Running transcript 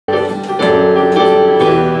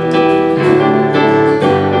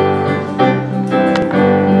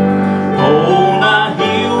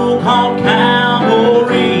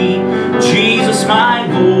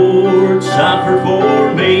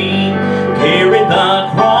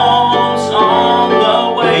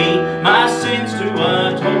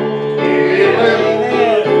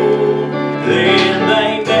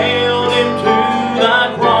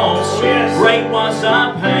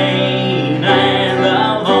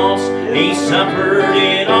suffered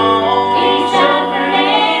it all. He suffered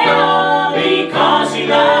it all Because he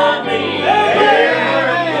loved me.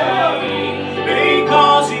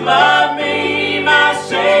 Because he loved me, my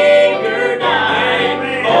Savior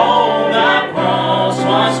died. On the cross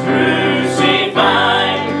was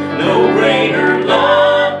crucified. No greater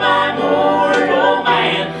love by mortal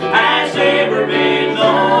man has ever been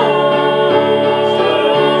known.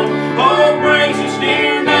 Oh, praise his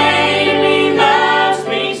dear name, he loves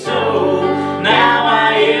me so. Now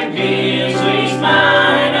I am his, he's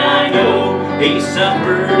mine, I know. He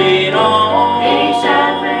suffered it all. He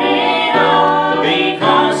suffered it all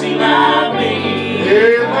Because he loved me.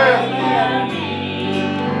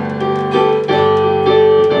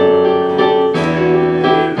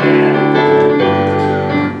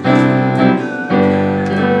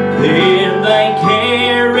 Then they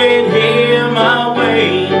carried him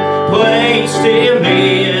away, placed him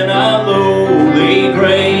in a lowly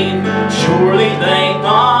grave. Surely they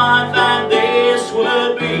thought that this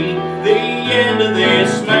would be the end of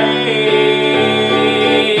this man.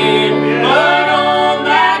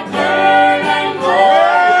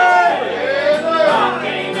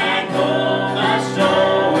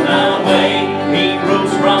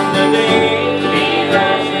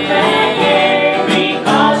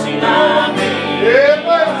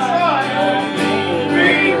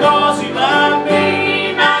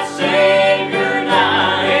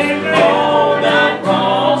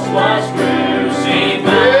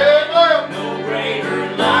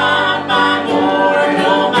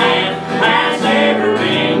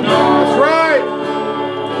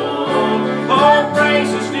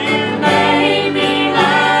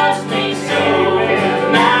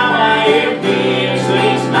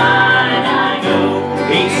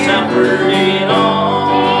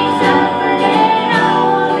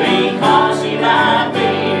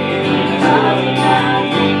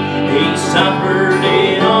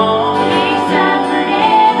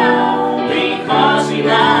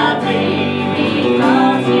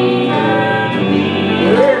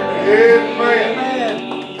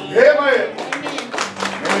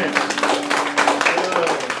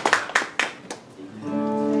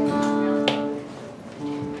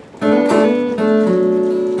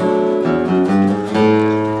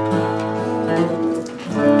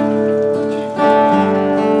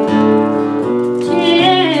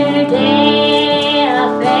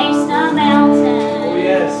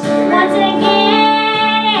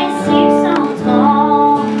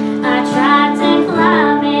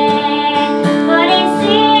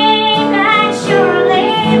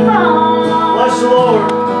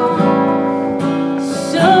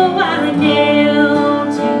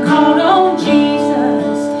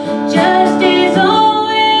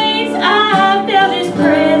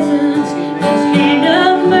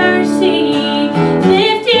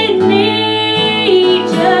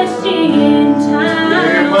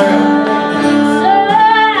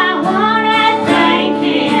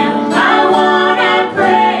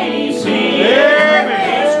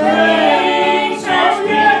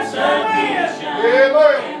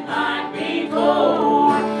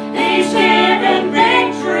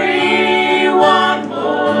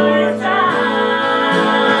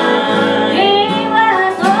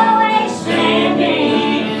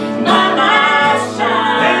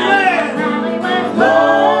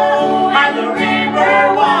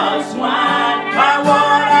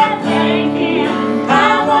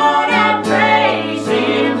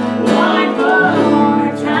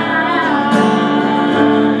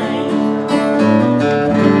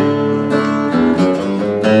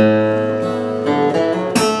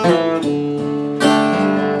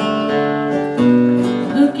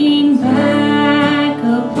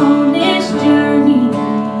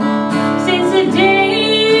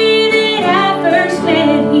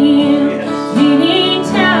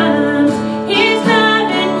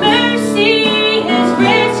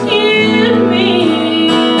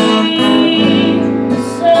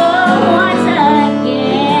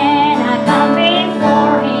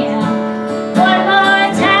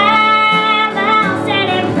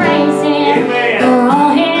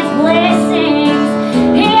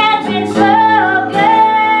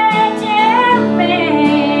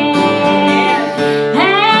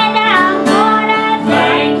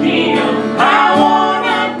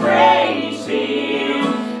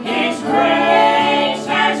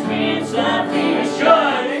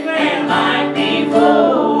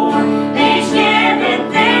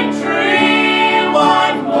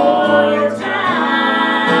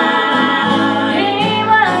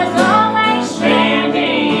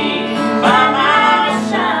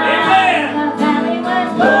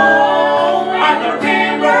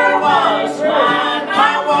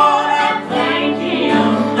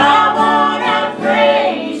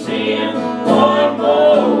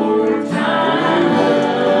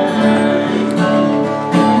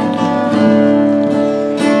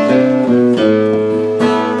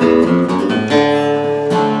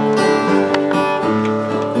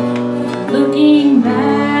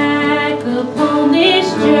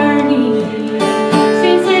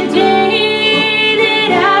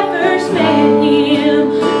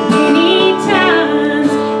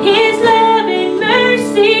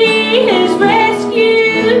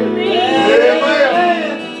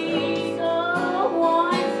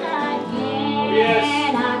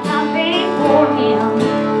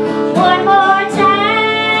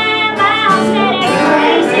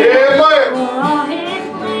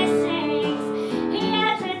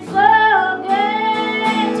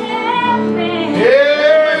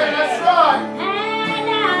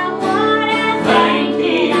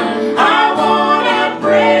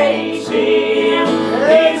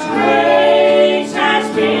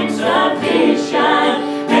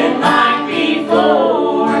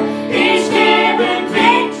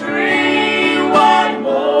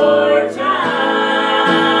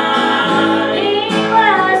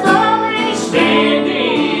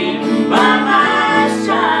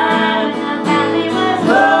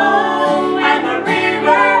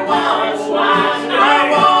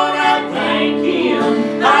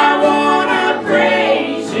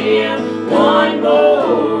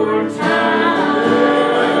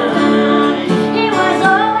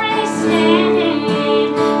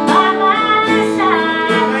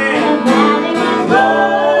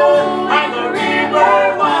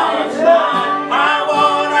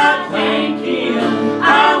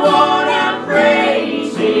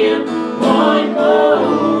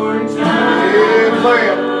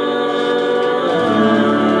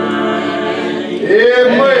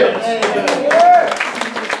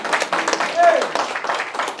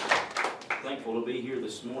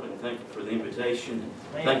 salvation.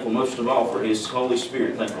 Thankful most of all for His Holy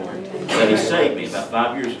Spirit. Thankful that He saved me about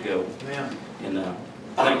 5 years ago. And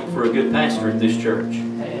thankful for a good pastor at this church.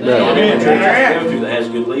 Not every church I go to that has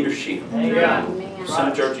good leadership.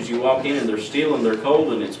 Some churches you walk in and they're still and they're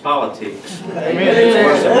cold and it's politics. It's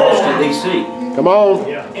worse than Washington, D.C. Come on.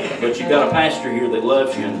 But you got a pastor here that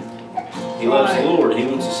loves you and he loves the Lord. He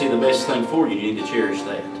wants to see the best thing for you. You need to cherish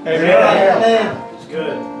that. Amen. It's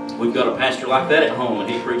good. We've got a pastor like that at home, and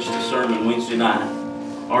he preaches a sermon Wednesday night.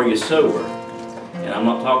 Are you sober? And I'm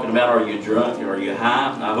not talking about are you drunk or are you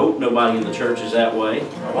high. I hope nobody in the church is that way.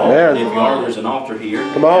 Amen. If you are, there's an altar here.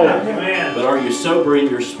 Come on. Amen. But are you sober in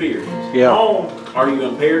your spirit? Yeah. Are you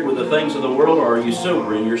impaired with the things of the world, or are you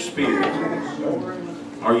sober in your spirit?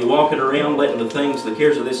 Are you walking around letting the things, the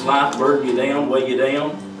cares of this life burden you down, weigh you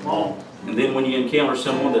down? And then when you encounter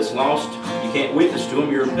someone that's lost, you can't witness to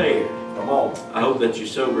them, you're impaired. I hope that you're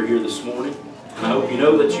sober here this morning. And I hope you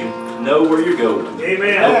know that you know where you're going.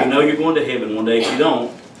 Amen. I hope you know you're going to heaven one day. If you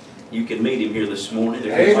don't, you can meet Him here this morning.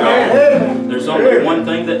 There's only one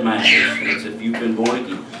thing that matters, and it's if you've been born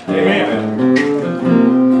again. Amen.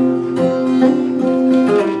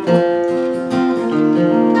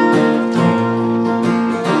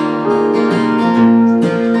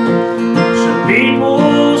 Some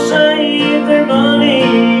people save their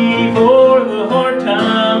money for the hard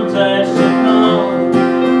times that's to come,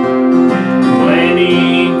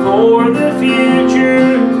 planning for the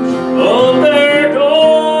futures of their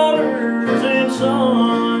daughters and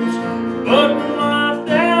sons. But life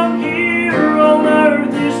down here on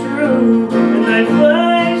earth is through.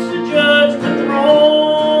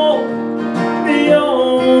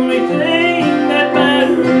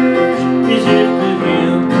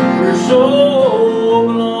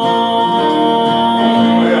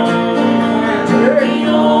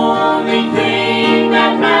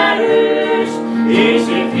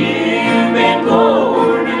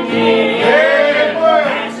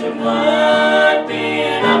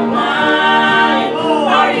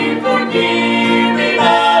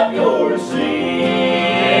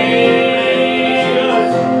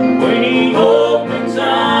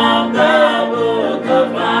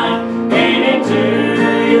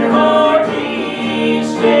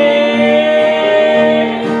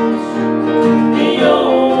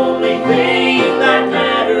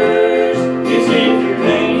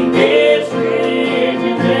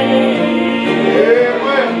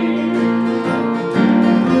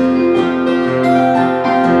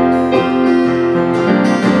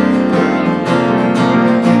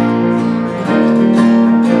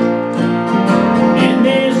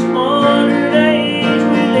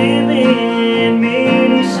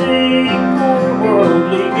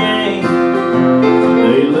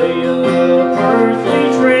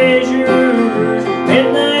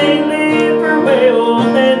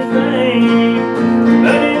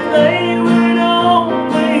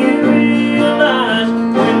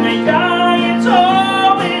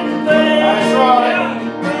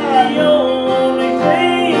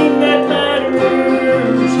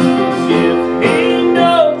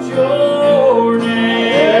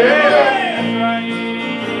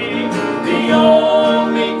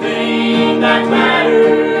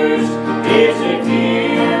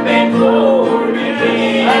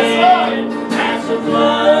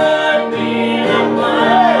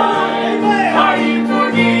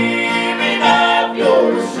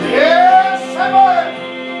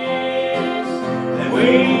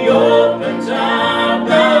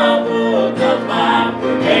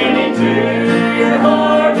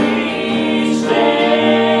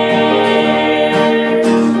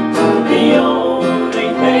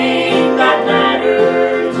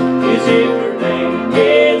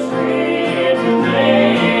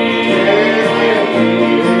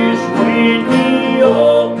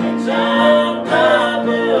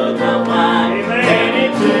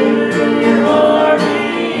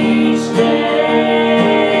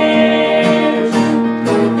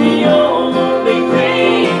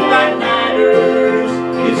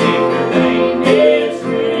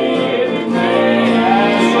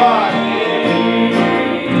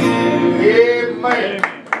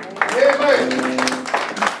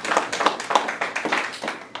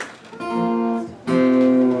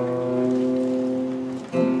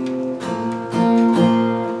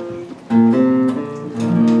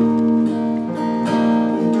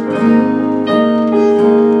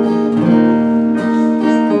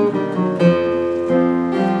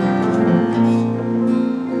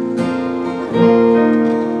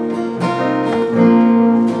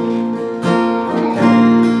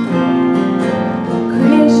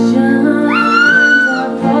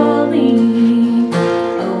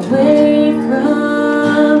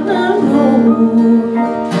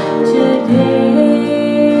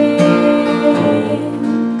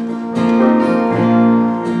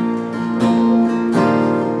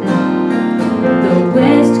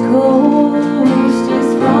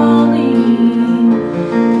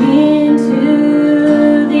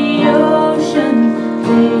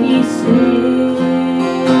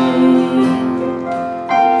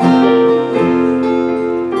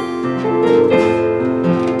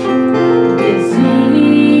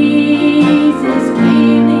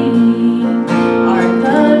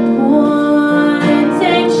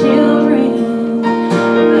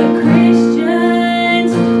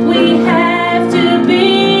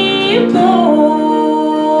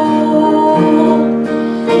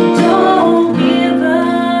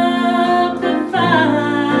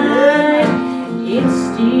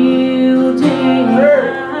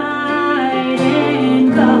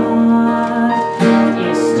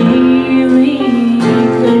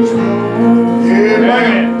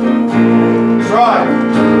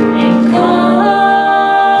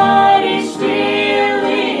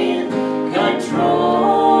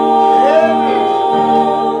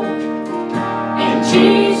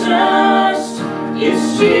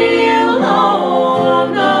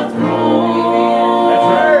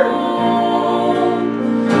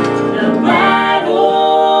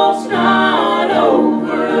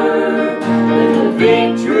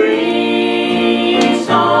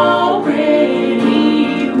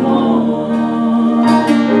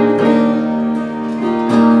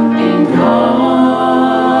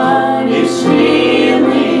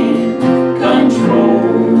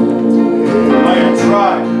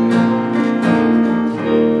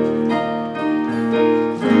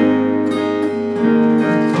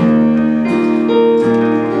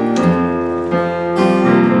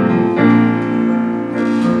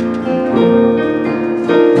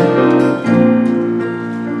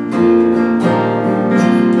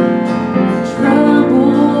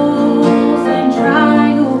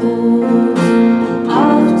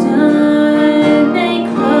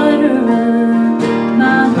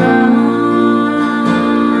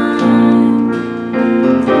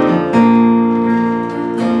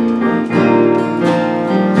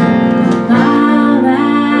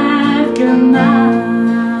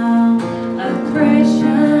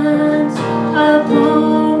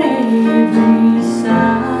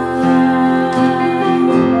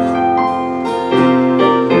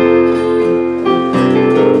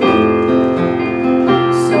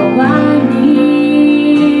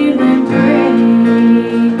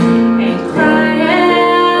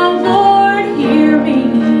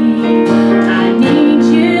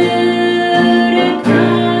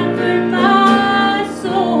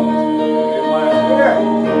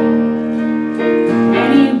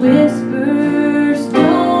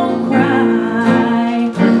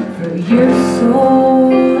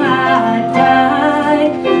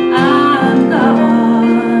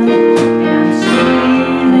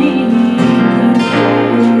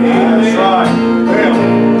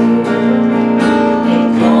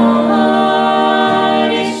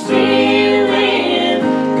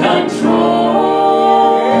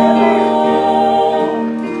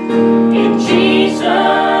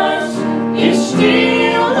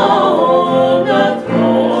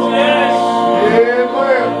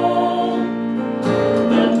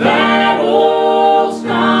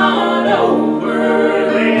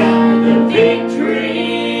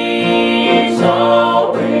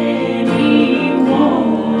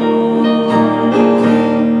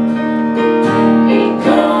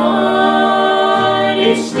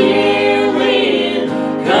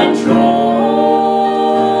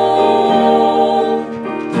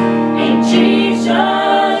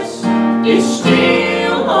 is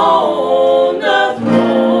still on the throne.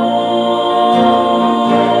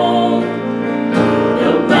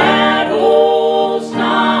 The battle's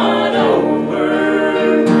not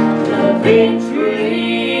over. The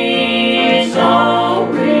victory's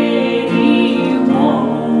already won.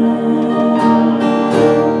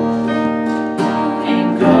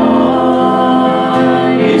 And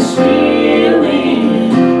God is still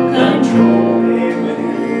in control.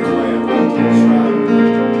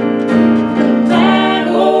 The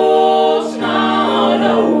battle's not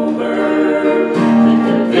over, but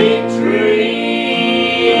the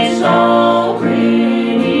victory is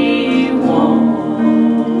already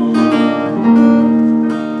won.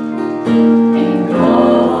 And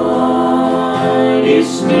God is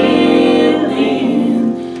still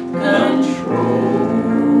in control.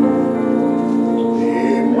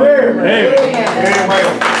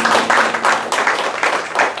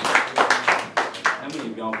 How many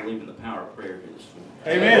of y'all believe in the power of prayer here this morning?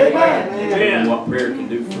 Amen. And what prayer can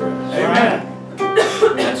do for us? Amen.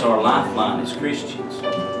 That's our lifeline as Christians.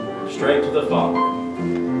 Straight to the Father.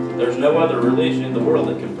 There's no other religion in the world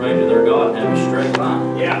that can pray to their God and have a straight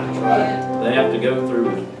line. Yeah. They have to go through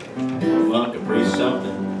a monk, a priest,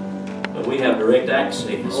 something. But we have direct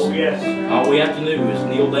access. Oh, yes. All we have to do is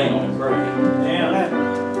kneel down and pray. Yeah.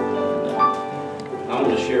 I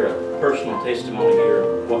want to share a personal testimony here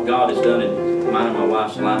of what God has done in mine and my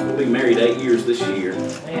wife's life. We'll be married 8 years this year.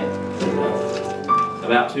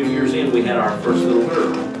 About 2 years in, we had our first little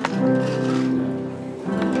girl.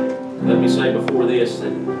 Let me say before this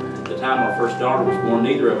that at the time our first daughter was born,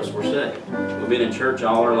 neither of us were saved. We've been in church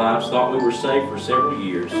all our lives, thought we were saved for several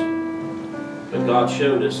years. But God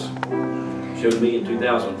showed me in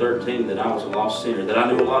 2013 that I was a lost sinner, that I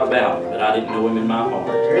knew a lot about Him, but I didn't know Him in my heart.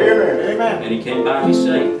 Amen. And He came by and He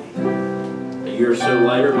saved me. A year or so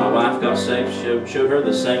later, my wife got saved, showed her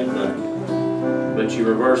the same thing. But you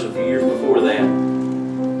reverse a few years before that,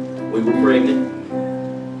 we were pregnant,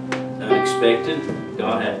 unexpected.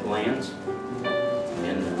 God had plans.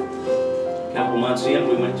 And a couple months in,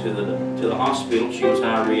 we went to the hospital. She was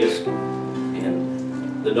high risk.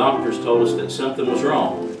 And the doctors told us that something was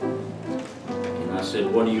wrong. And I said,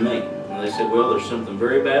 what do you mean? And they said, well, there's something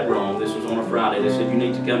very bad wrong. This was on a Friday. They said, you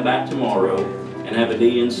need to come back tomorrow and have a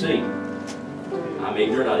DNC. I'm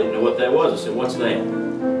ignorant. I didn't know what that was. I said, what's that?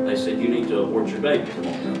 They said, you need to abort your baby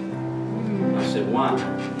tomorrow. I said, why?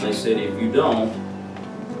 They said, if you don't,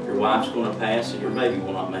 your wife's going to pass and your baby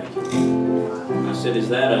will not make it. I said, is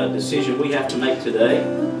that a decision we have to make today?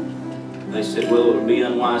 They said, well, it would be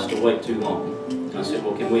unwise to wait too long. I said,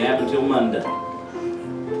 well, can we have until Monday?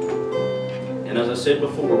 And as I said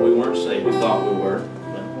before, we weren't saved. We thought we were.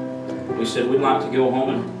 But we said, we'd like to go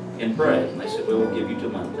home and pray. And they said, well, we'll give you till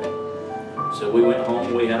Monday. So we went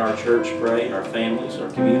home. We had our church pray, our families, our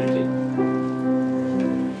community.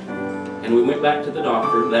 And we went back to the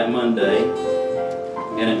doctor that Monday.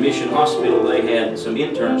 And at Mission Hospital, they had some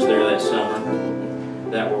interns there that summer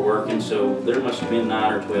that were working. So there must have been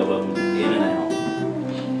 9 or 12 of them in and out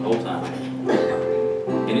the whole time.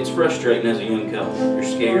 And it's frustrating as a young couple. You're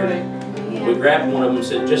scared. We grabbed one of them and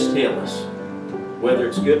said, just tell us. Whether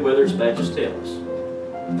it's good, whether it's bad, just tell us.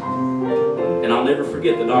 And I'll never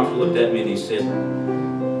forget, the doctor looked at me and he said,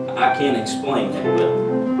 I can't explain it, but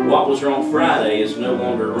what was wrong Friday is no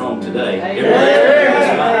longer wrong today. Everything is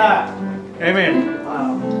fine. Amen.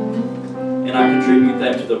 And I contribute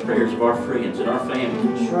that to the prayers of our friends and our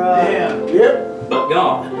families. Yeah. Yep. But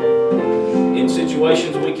God, in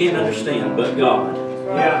situations we can't understand, but God.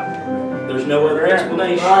 Yeah. There's no other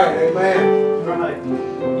explanation. Right. Amen. Right.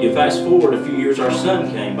 You fast forward a few years, our son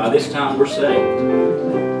came. By this time, we're saved.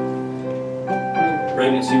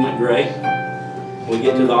 Pregnancy went great. We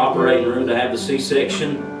get to the operating room to have the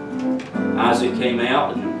C-section. Isaac came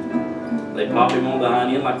out and they popped him on the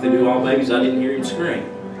hind end like they do all babies. I didn't hear him scream.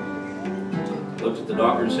 Looked at the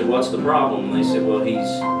doctor and said, what's the problem? And they said, well,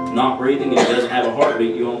 he's not breathing and he doesn't have a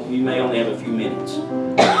heartbeat. You may only have a few minutes.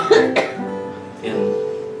 And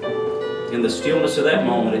in the stillness of that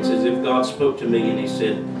moment, it's as if God spoke to me and He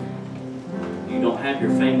said, you don't have your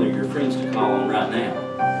family or your friends to call on right now.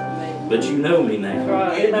 But you know me now.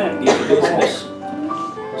 Amen. Get the business.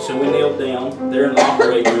 So we kneeled down there in the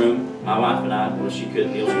operating room. My wife and I, well, she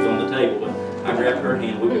couldn't kneel, she was on the table, but I grabbed her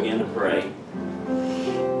hand, we began to pray.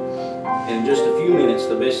 And in just a few minutes,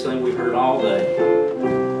 the best thing we heard all day,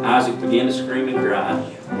 Isaac began to scream and cry.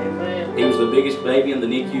 He was the biggest baby in the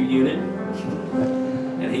NICU unit.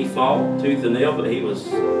 And he fought tooth and nail, but he was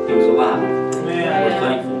alive. Amen. We're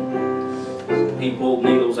thankful. He pulled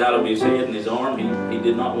needles out of his head and his arm. He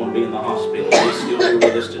did not want to be in the hospital. He's still here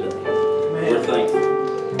with us today. We're thankful.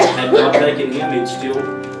 Had God taken him, he'd still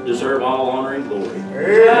deserve all honor and glory.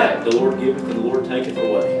 Yeah. The Lord giveth and the Lord taketh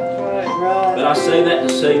away. Right. But I say that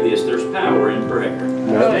to say this, there's power in prayer.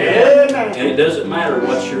 Amen. And it doesn't matter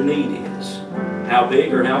what your need is, how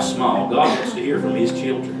big or how small, God wants to hear from His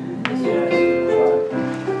children.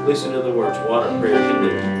 Listen to the words, what a prayer can do.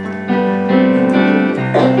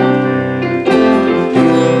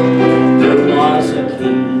 There was a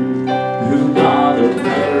king who got a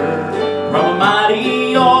letter from a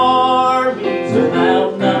mighty army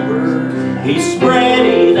without number. He spread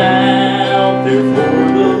it out there for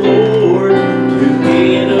the Lord to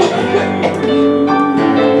get a view.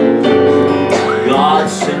 God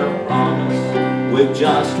sent a promise with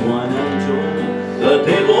just one angel. The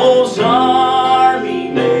devil's army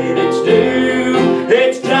made its due.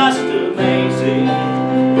 It's just amazing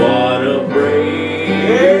what a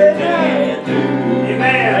prayer can do.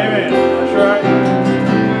 Amen. That's right.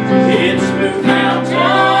 It's moved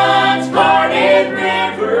mountains, parted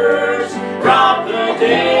rivers, brought the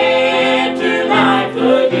dead to life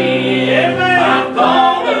again. I've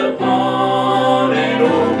called upon an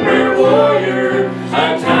old prayer warrior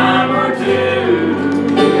a time or two.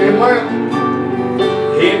 Amen.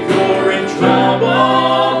 If you're in trouble,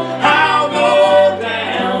 I'll go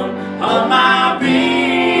down on my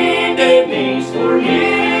bended knees for you.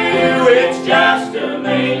 It's just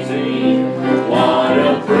amazing what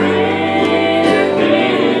a prayer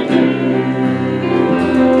can do.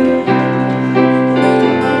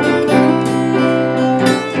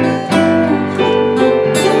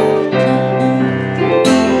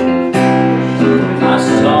 I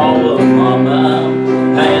saw a mama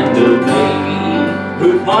and a baby who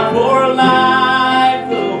fought for life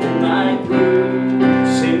the whole night through.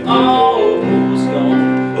 Seemed all was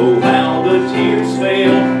gone. Oh, how the tears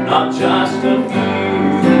fell, not just a few.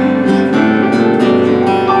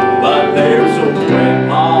 But there's old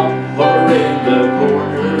grandpa over in the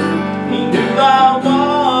corner. He knew the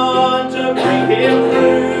one to bring him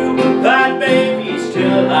through. That baby's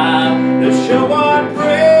still alive to show what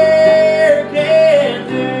prayer can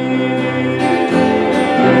do.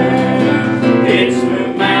 It's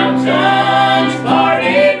moved mountains,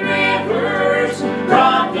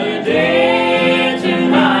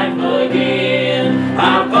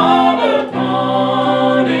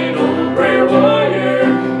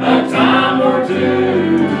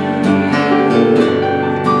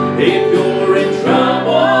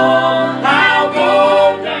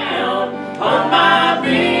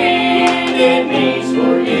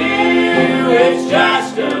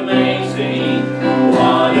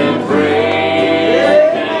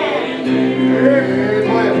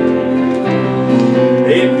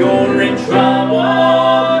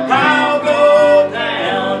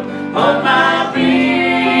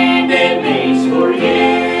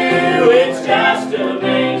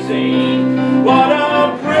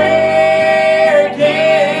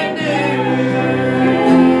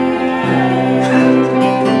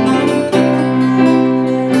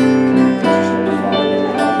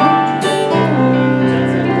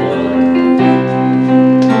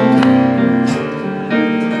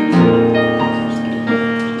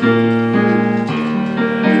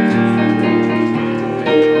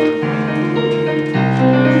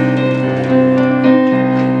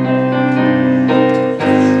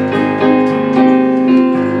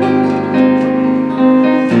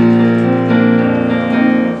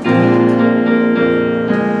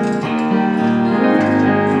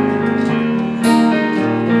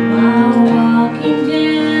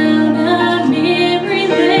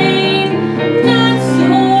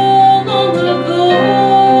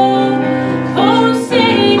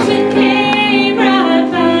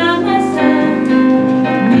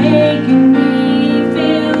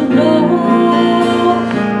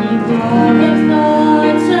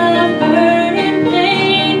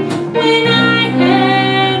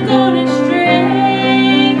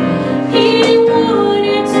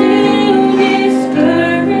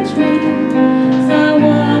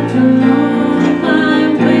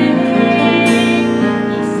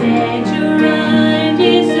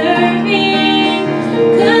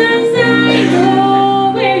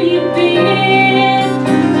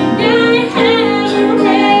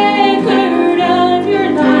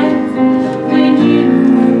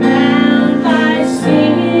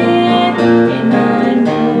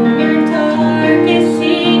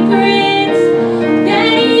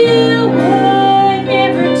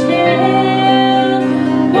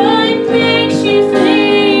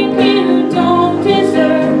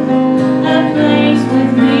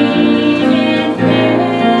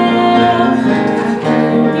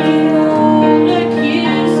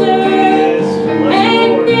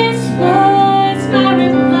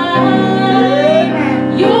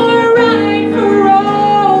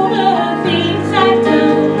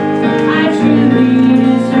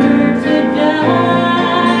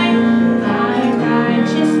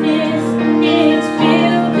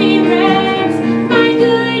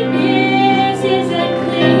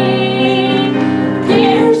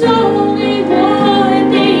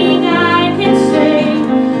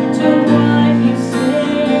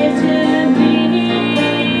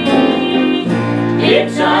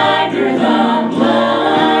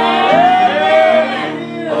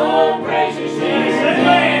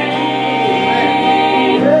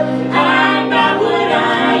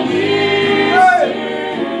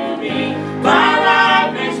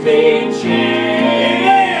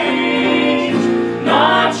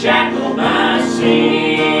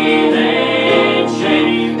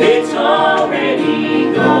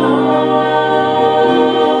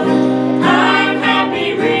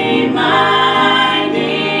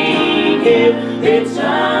 it's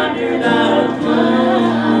under the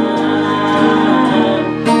blood.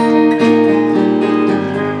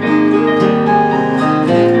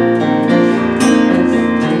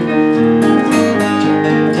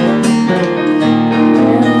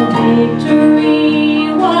 Victory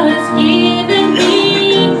was given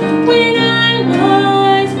me when I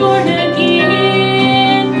was born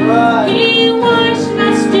again. He washed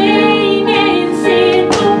my stain and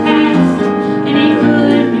sinful past, and He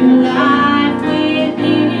put new life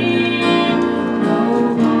within. No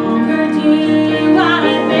longer do I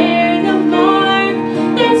bear the mark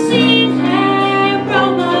that sin had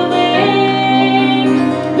rolled my way.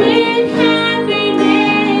 With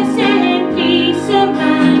happiness and peace of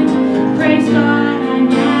mind, praise God, I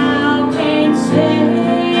now can say,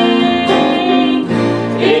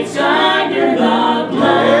 It's under the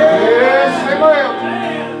blood. Yes, amen.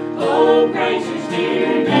 Oh, praise His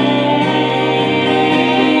dear name.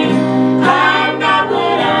 I'm not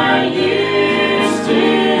what I used to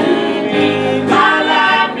be. My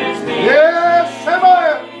life has been Yes,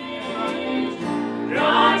 amen.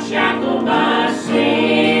 not shackled by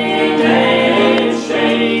sin and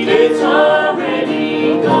shame. It's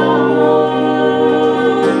already gone.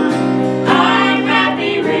 I'm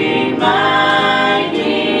happy reminding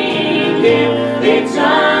Him it's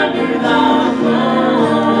under the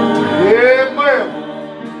blood. Amen.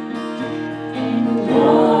 And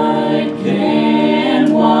what can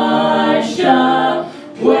wash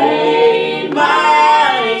away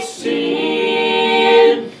my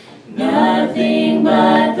sin? Nothing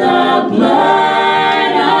but the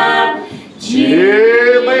blood of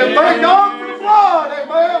Jesus. Amen. Thank God for the blood.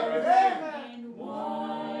 Amen. And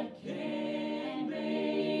what can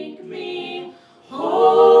make me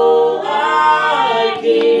whole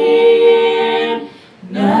again?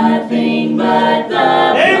 Nothing but the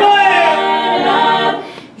blood of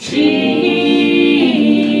Jesus.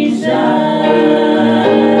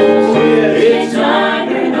 It's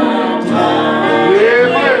under the blood.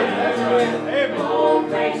 Amen. Oh,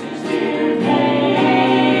 praise His dear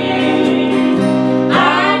name.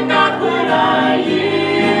 I'm not what I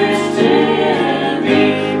used to be.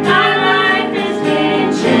 My life has been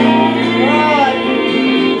changed.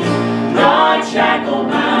 Not shackled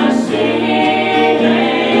by sin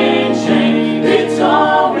and shame. It's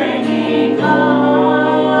already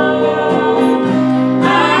gone.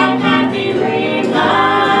 I'm happy reminding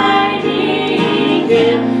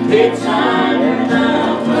Him it's under the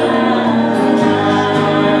blood.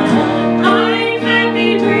 I'm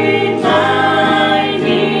happy reminding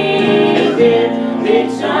Him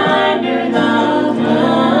it's under the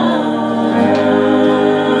blood.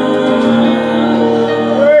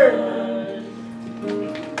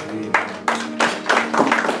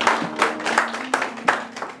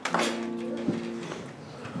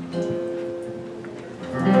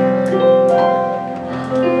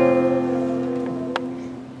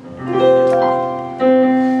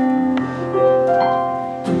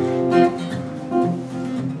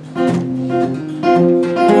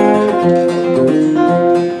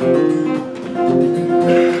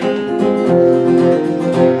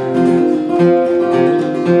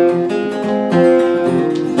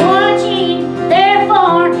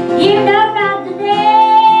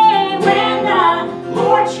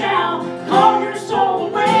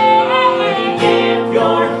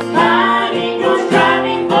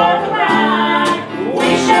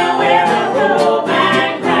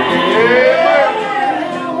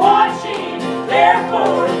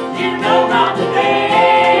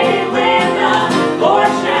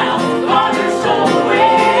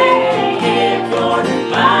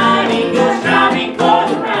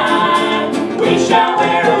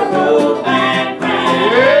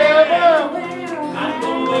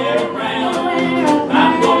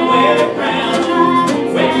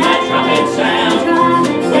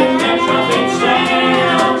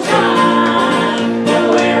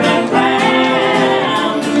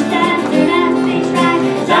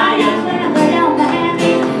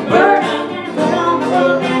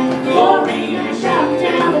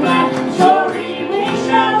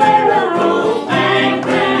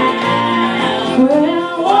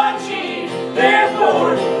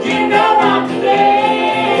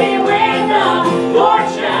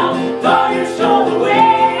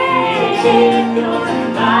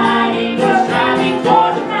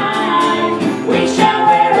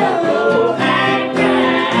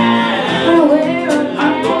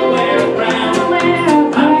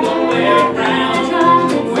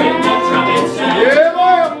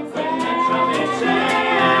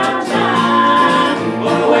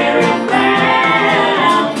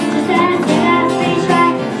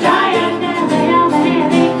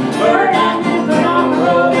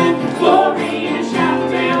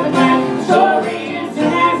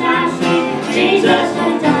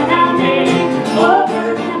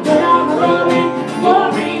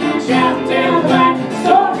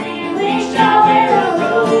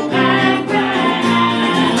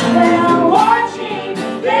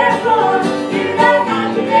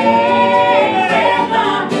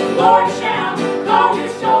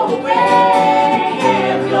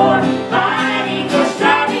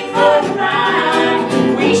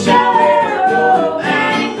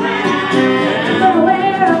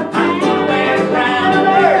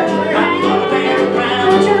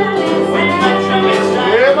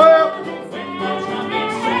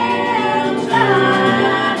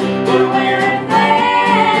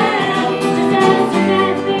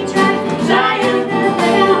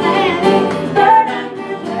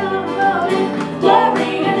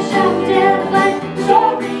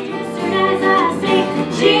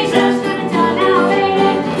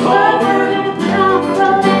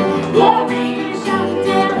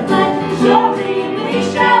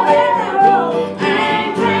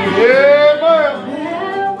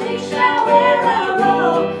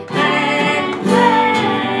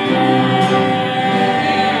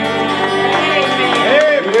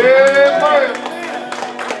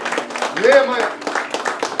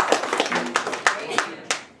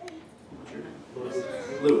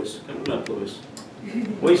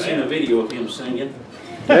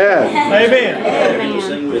 Yes. Amen. You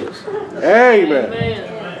sing with us. Amen.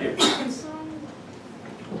 Yes.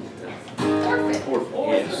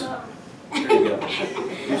 There you go.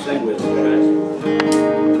 You sing with us, guys.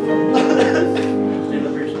 Stand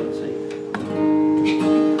up here so I can see.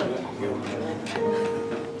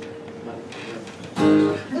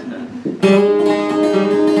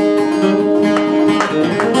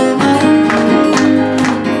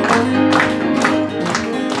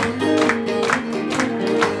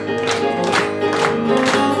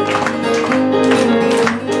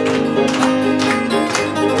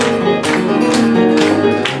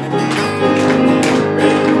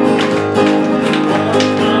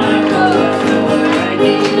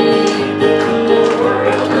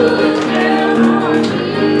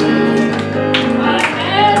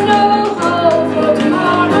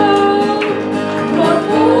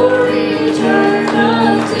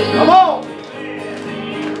 Come on.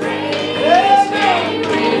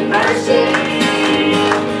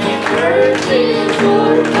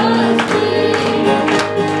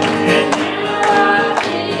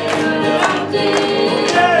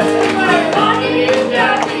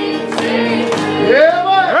 Yeah,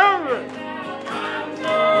 man.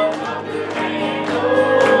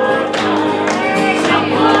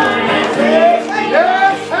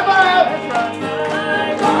 Yes, amen.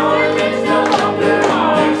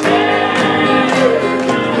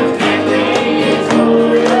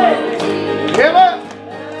 Amen.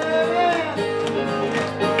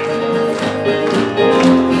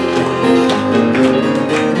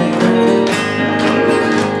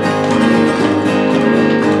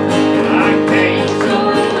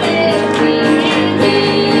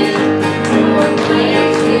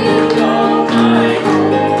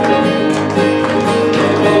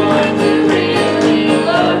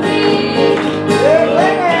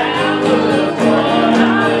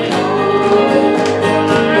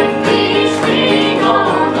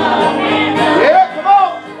 Yeah, come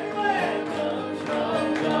on.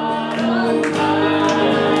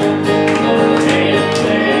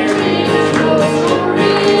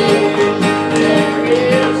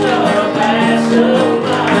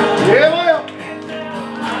 Yeah, man.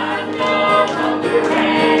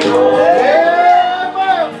 Yeah,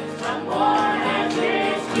 man.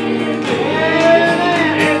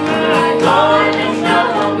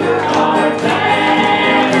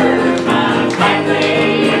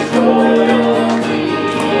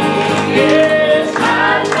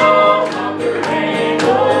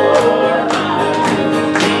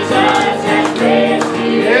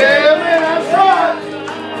 Yeah, man, that's right.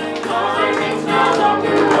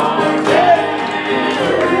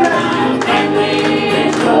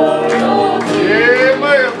 Yeah,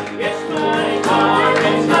 man.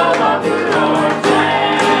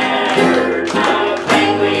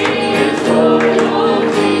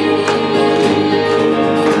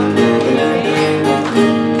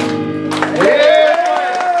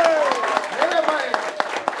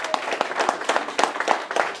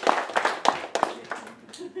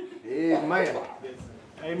 Amen.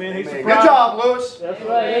 Amen. He Good surprised, job, Lewis. that's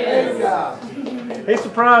right. Good job. He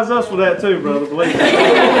surprised us with that too, brother. Believe me.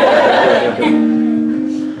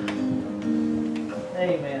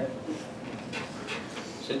 Amen.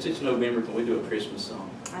 Since it's November, can we do a Christmas song?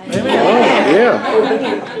 Yeah.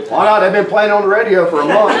 Why not? They've been playing on the radio for a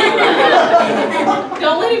month.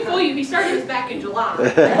 Don't let him fool you. He started this back in July. We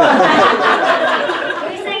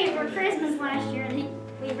sang it for Christmas last year, and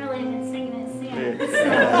we really have been singing it since.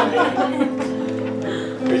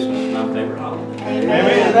 Christmas is my favorite holiday.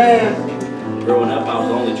 Amen. Growing up, I was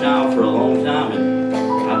the only child for a long time, and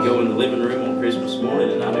I'd go in the living room on Christmas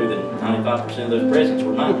morning, and I knew that 95% of those presents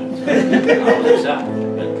were mine. I was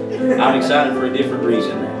excited, but I'm excited for a different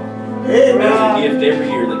reason now. There's a gift every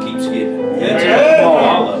year that keeps giving. And it's a gift for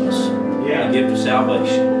all of us. A gift of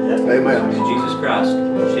salvation. Amen. Jesus Christ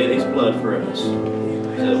shed His blood for us so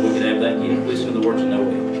that we could have that gift. Listen to the words of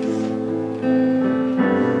Noel.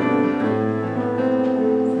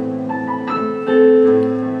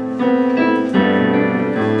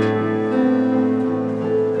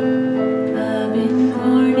 I've been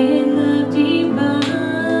born in love divine.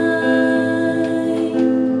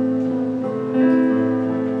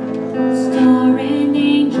 Star and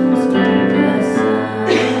angels gave us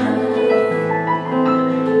sign.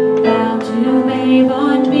 Bow to babe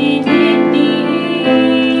on bended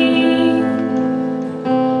knee.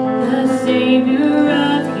 The Savior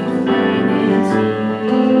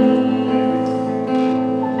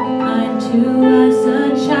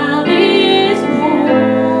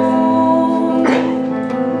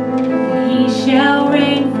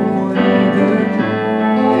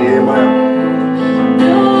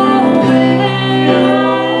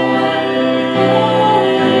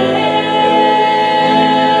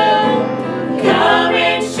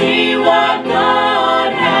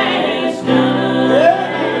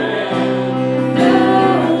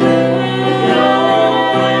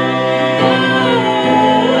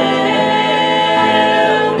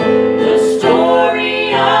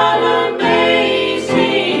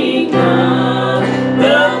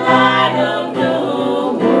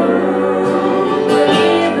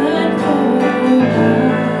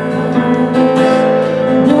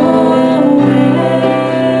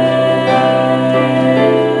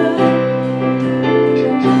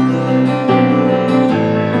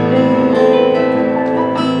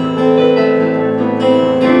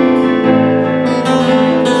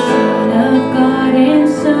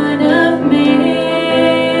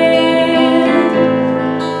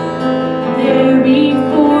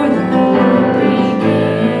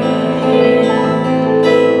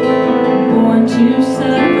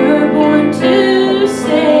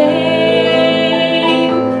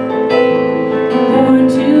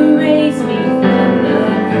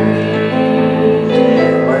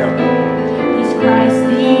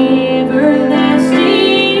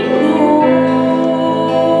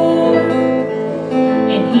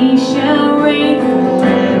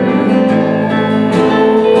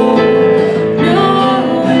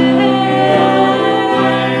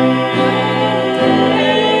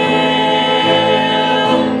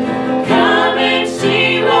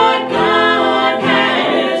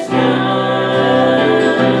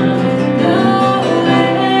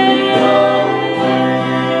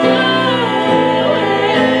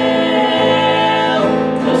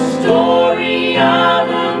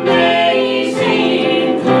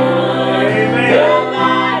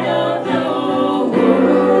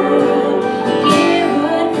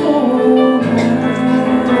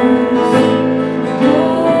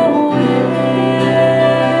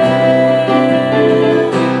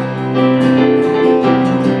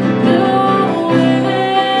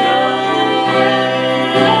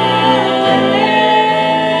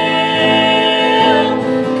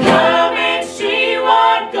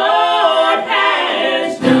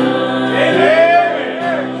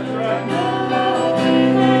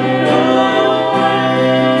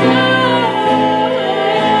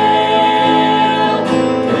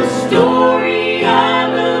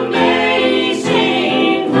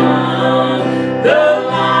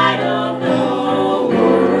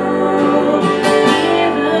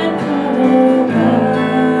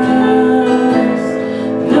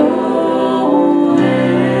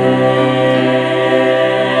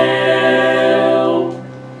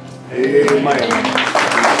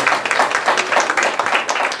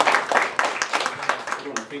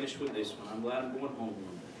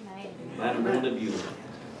the Buell.